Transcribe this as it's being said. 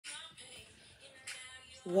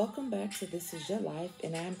Welcome back to This Is Your Life,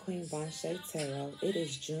 and I'm Queen Von Shay Tarot. It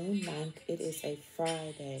is June 9th. It is a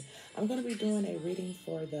Friday. I'm going to be doing a reading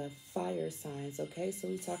for the fire signs, okay? So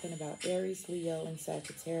we're talking about Aries, Leo, and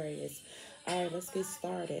Sagittarius. All right, let's get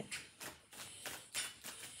started.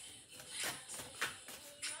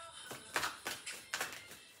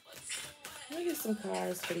 Let me get some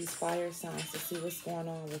cards for these fire signs to see what's going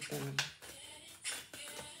on with them.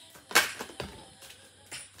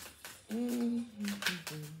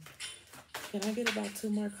 Can I get about 2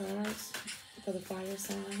 more cards for the fire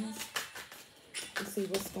signs to see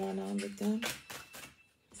what's going on with them?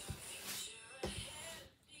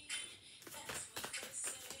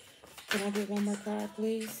 Can I get 1 more card,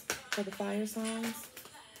 please, for the fire signs?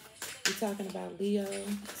 We're talking about Leo,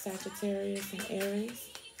 Sagittarius, and Aries.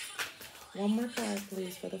 1 more card,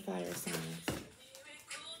 please, for the fire signs.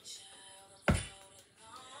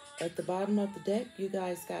 At the bottom of the deck, you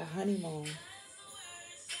guys got honeymoon.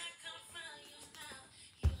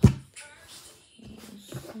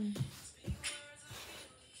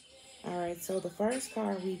 All right, so the first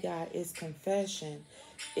card we got is confession.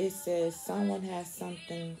 It says someone has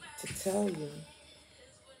something to tell you.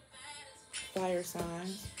 Fire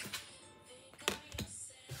signs.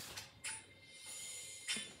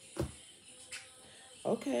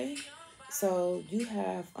 Okay, so you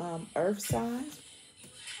have earth signs.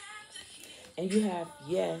 And you have,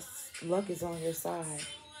 yes, luck is on your side.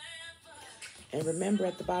 And remember,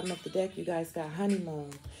 at the bottom of the deck, you guys got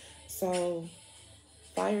honeymoon. So,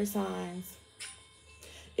 fire signs.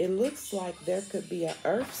 It looks like there could be an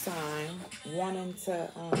earth sign wanting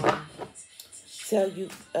to tell you,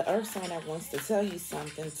 an earth sign that wants to tell you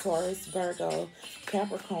something. Taurus, Virgo,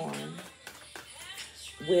 Capricorn.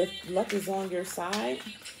 With luck is on your side,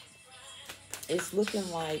 it's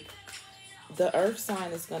looking like the earth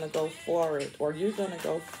sign is going to go forward, or you're going to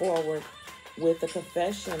go forward with a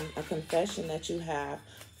confession that you have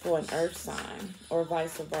for an earth sign, or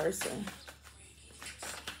vice versa.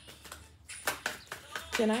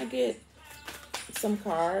 Can I get some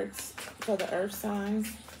cards for the earth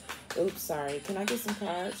signs? Oops, sorry. Can I get some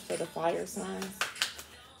cards for the fire signs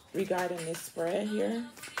regarding this spread here?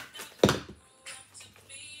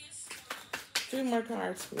 3 more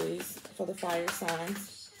cards, please, for the fire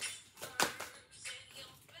signs.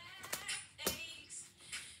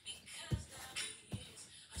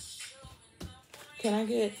 Can I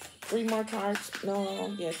get 3 more cards?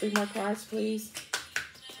 No, yeah, 3 more cards, please,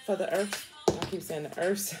 for the earth. I keep saying the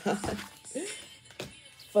earth sign.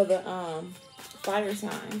 For the fire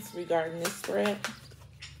signs regarding this spread.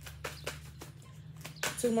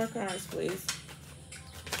 2 more cards, please.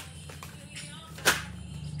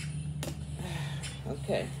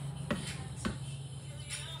 Okay.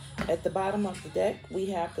 At the bottom of the deck, we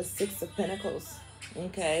have the 6 of Pentacles.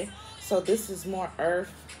 Okay, so this is more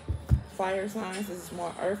earth. Fire signs, this is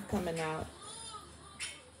more earth coming out.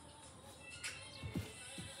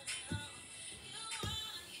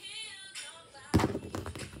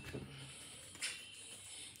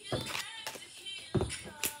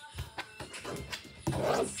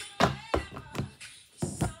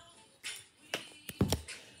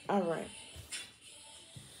 All right.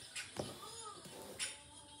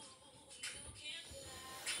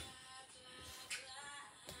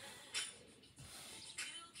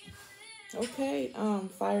 Okay,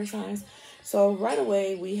 fire signs. So right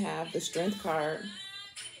away we have the strength card.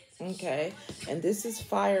 Okay, and this is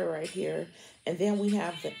fire right here. And then we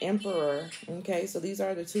have the emperor. Okay, so these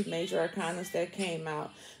are the 2 major arcana that came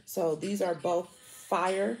out. So these are both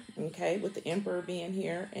fire, okay, with the emperor being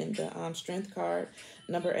here, and the strength card.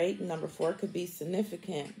 Number 8 and number 4 could be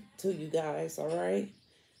significant to you guys, all right?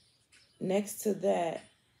 Next to that,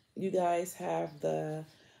 you guys have the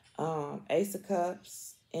Ace of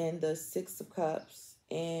Cups and the 6 of Cups,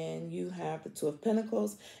 and you have the 2 of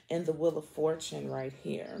Pentacles and the Wheel of Fortune right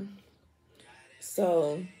here.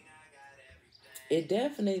 So it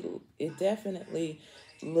definitely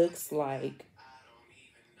looks like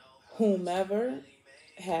whomever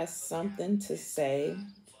has something to say,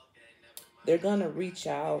 they're gonna reach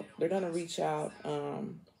out. They're gonna reach out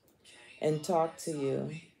and talk to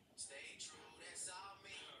you.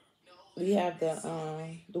 We have the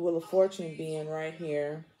Wheel of Fortune being right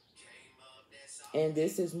here, and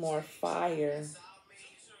this is more fire.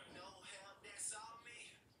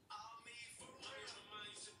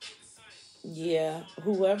 Yeah,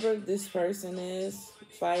 whoever this person is,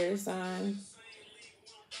 fire sign,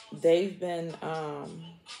 they've been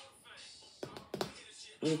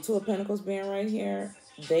with the 2 of Pentacles being right here,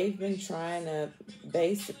 they've been trying to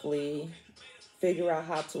basically figure out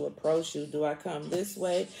how to approach you. Do I come this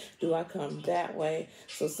way? Do I come that way?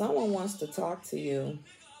 So someone wants to talk to you,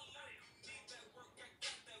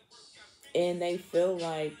 and they feel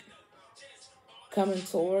like coming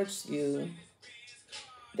towards you,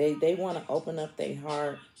 they want to open up their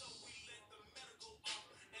heart.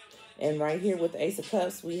 And right here with the Ace of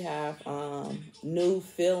Cups, we have new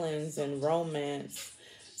feelings and romance.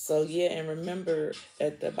 So yeah, and remember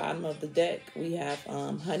at the bottom of the deck, we have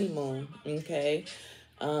honeymoon, okay?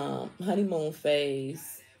 Honeymoon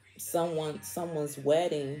phase, someone's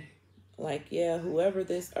wedding. Like, yeah, whoever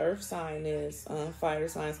this earth sign is, fire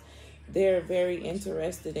signs, they're very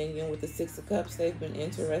interested in you. And with the Six of Cups, they've been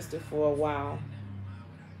interested for a while.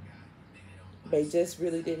 They just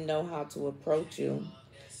really didn't know how to approach you.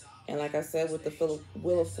 And like I said, with the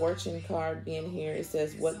Wheel of Fortune card being here, it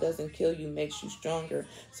says, what doesn't kill you makes you stronger.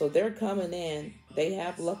 So they're coming in. They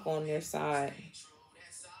have luck on their side.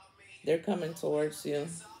 They're coming towards you.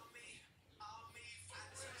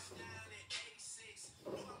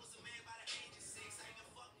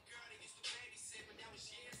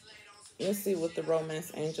 Let's see what the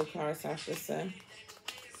romance angel cards have to say.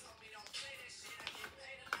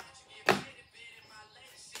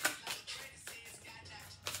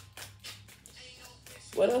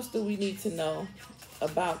 What else do we need to know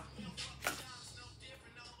about?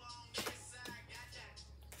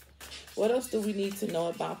 What else do we need to know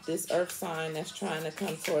about this earth sign that's trying to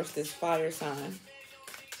come towards this fire sign?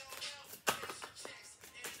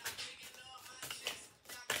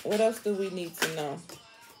 What else do we need to know?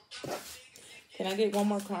 Can I get one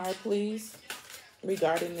more card, please,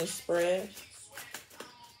 regarding this spread?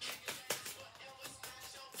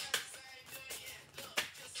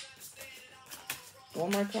 One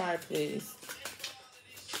more card, please.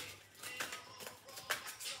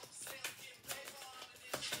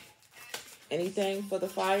 Anything for the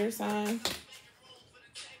fire sign?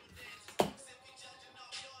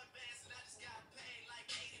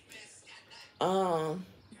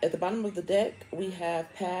 At the bottom of the deck, we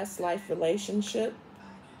have past life relationship.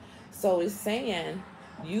 So it's saying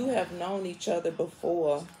you have known each other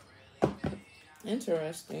before.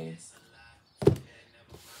 Interesting.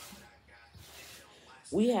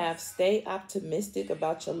 We have stay optimistic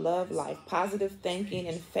about your love life. Positive thinking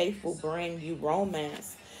and faith will bring you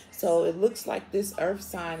romance. So it looks like this earth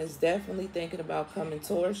sign is definitely thinking about coming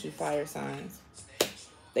towards you, fire signs.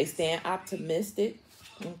 They stand optimistic,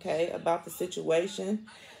 okay, about the situation.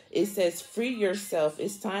 It says, free yourself.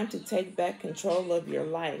 It's time to take back control of your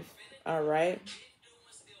life. All right.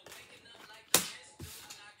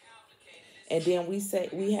 And then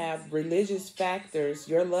we have religious factors.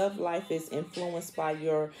 Your love life is influenced by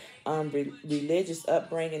your religious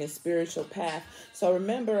upbringing and spiritual path. So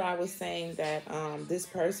remember, I was saying that this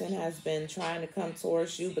person has been trying to come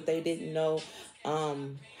towards you, but they didn't know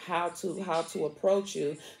how to approach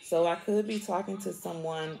you. So I could be talking to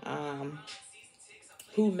someone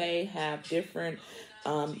who may have different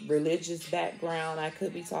religious background. I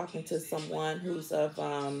could be talking to someone who's of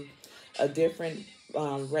a different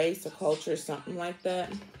race or culture, something like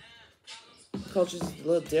that. Culture's a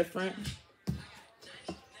little different.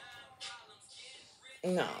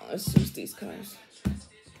 No, let's use these cards.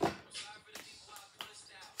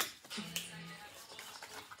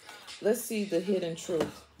 Let's see the hidden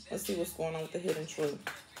truth. Let's see what's going on with the hidden truth.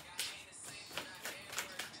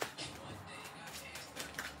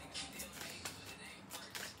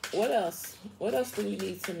 What else? What else do we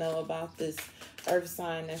need to know about this earth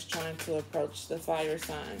sign that's trying to approach the fire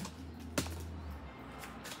sign?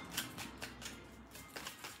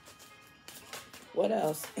 What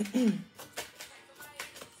else?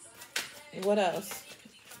 What else?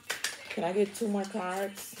 Can I get two more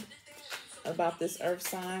cards about this earth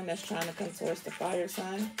sign that's trying to come towards the fire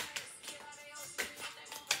sign?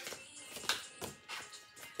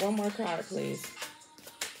 One more card, please.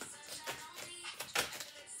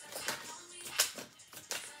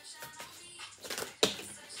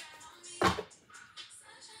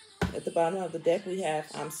 At the bottom of the deck, we have,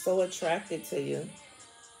 I'm so attracted to you.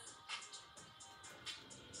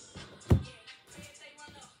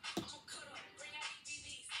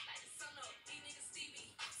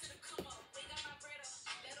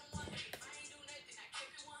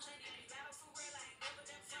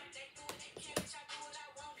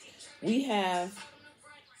 We have,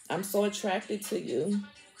 I'm so attracted to you.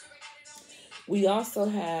 We also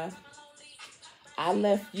have, I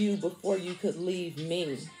left you before you could leave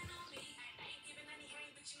me.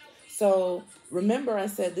 So remember I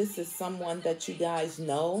said this is someone that you guys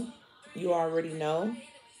know. You already know.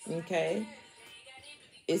 Okay.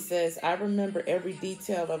 It says, I remember every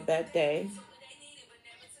detail of that day.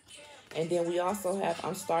 And then we also have,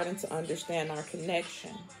 I'm starting to understand our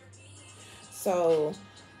connection. So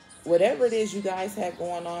whatever it is you guys have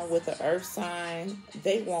going on with the earth sign,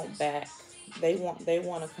 they want back. They want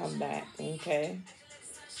to come back, okay?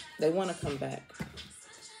 They want to come back.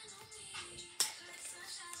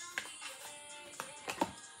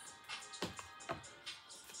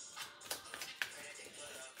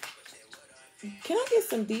 Can I get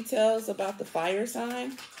some details about the fire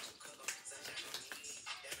sign?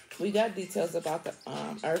 We got details about the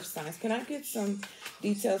earth signs. Can I get some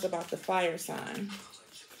details about the fire sign?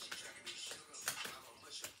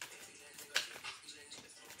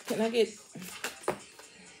 Can I get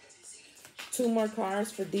 2 more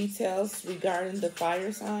cards for details regarding the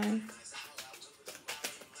fire sign?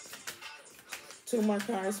 2 more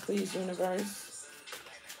cards, please, universe,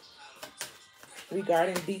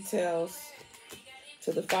 regarding details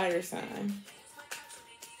to the fire sign.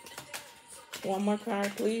 1 more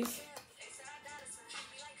card, please.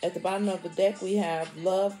 At the bottom of the deck, we have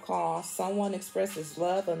love call. Someone expresses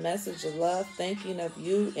love, a message of love, thinking of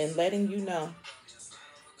you and letting you know.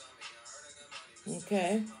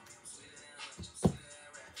 Okay.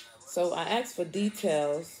 So I asked for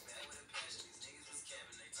details.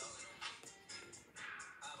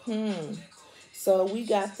 So we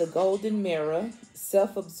got the golden mirror,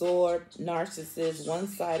 self-absorbed, narcissist,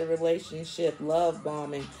 one-sided relationship, love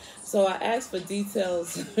bombing. So I asked for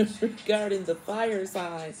details regarding the fire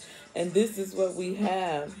sign, and this is what we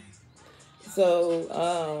have.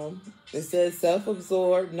 So it says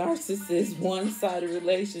self-absorbed, narcissist, one-sided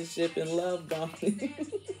relationship, and love bombing.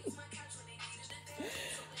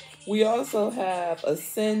 We also have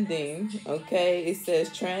ascending, okay? It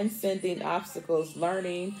says transcending obstacles,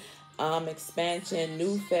 learning, expansion,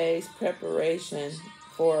 new phase, preparation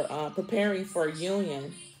for preparing for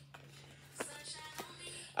union.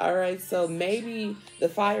 All right, so maybe the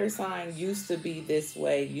fire sign used to be this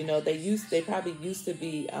way. You know, they probably used to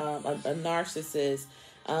be a narcissist.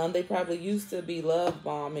 They probably used to be love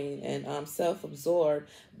bombing and self-absorbed,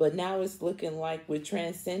 but now it's looking like with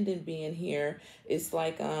transcendent being here, it's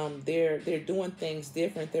like they're doing things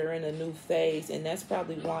different. They're in a new phase, and that's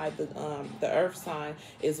probably why the earth sign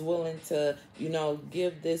is willing to, you know,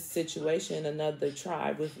 give this situation another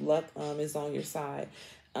try. With luck is on your side.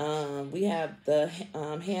 We have the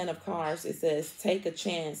hand of cards. It says take a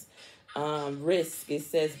chance, risk. It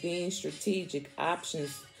says being strategic,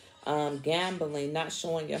 options, gambling, not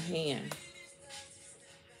showing your hand.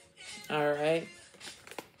 All right.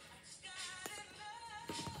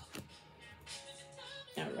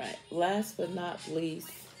 All right. Last but not least,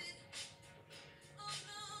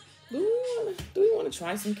 do we want to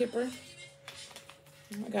try some Kipper?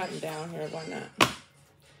 I got him down here. Why not?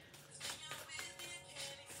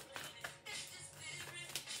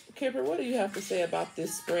 Kipper, what do you have to say about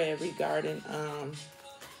this spread regarding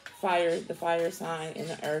the fire sign and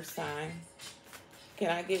the earth sign?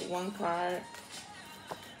 Can I get 1 card?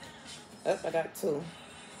 Oh, I got 2.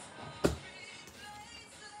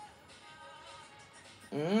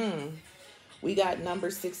 We got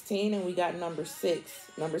number 16 and we got number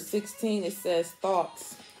 6. Number 16, it says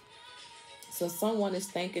thoughts. So someone is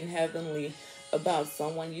thinking heavenly about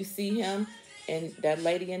someone. You see him and that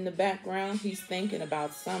lady in the background, he's thinking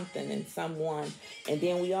about something and someone. And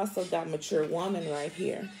then we also got mature woman right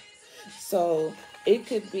here. So it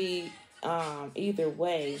could be either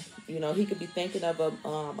way. You know, he could be thinking of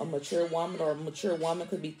a mature woman, or a mature woman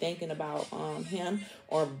could be thinking about him,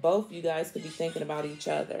 or both you guys could be thinking about each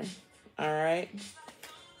other. All right.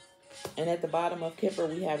 And at the bottom of Kipper,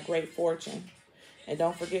 we have great fortune. And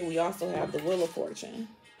don't forget, we also have the Wheel of Fortune.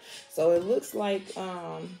 So it looks like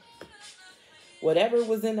whatever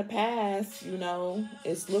was in the past, you know,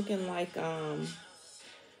 it's looking like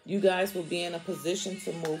you guys will be in a position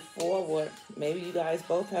to move forward. Maybe you guys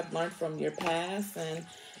both have learned from your past and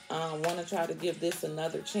want to try to give this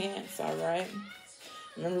another chance, all right?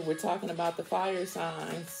 Remember, we're talking about the fire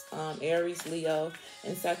signs, Aries, Leo,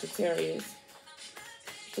 and Sagittarius.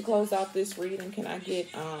 To close out this reading, can I get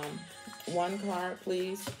 1 card,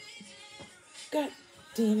 please? God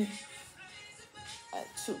damn it.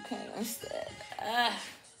 2 came instead.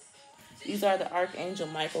 These are the Archangel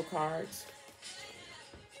Michael cards.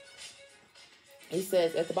 It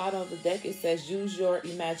says, at the bottom of the deck, it says, use your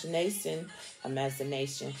imagination.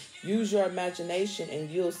 Use your imagination and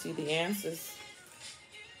you'll see the answers.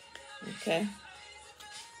 Okay.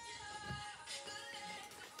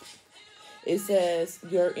 It says,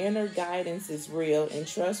 your inner guidance is real and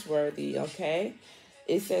trustworthy, okay?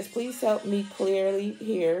 It says, please help me clearly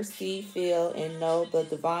hear, see, feel, and know the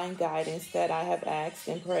divine guidance that I have asked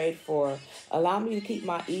and prayed for. Allow me to keep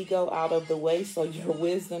my ego out of the way so your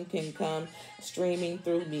wisdom can come streaming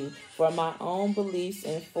through me for my own beliefs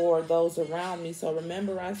and for those around me. So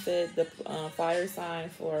remember I said the fire sign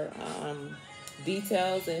for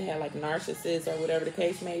details, and it had like narcissists or whatever the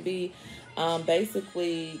case may be.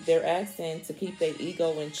 Basically, they're asking to keep their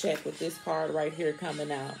ego in check with this card right here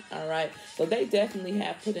coming out. All right. So they definitely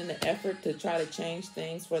have put in the effort to try to change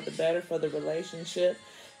things for the better for the relationship.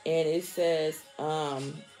 And it says,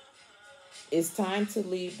 it's time to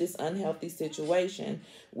leave this unhealthy situation.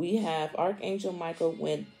 We have Archangel Michael.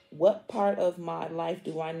 What part of my life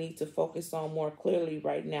do I need to focus on more clearly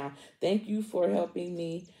right now? Thank you for helping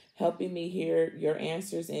me hear your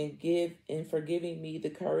answers and for giving me the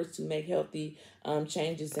courage to make healthy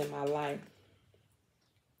changes in my life.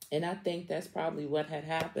 And I think that's probably what had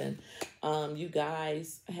happened. You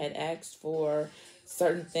guys had asked for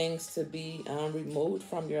certain things to be removed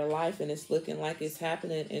from your life, and it's looking like it's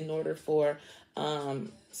happening in order for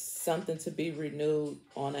something to be renewed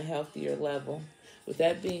on a healthier level. With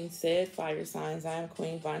that being said, fire signs, I am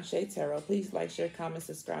Queen Von Shea Tarot. Please like, share, comment,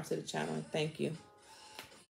 subscribe to the channel, and thank you.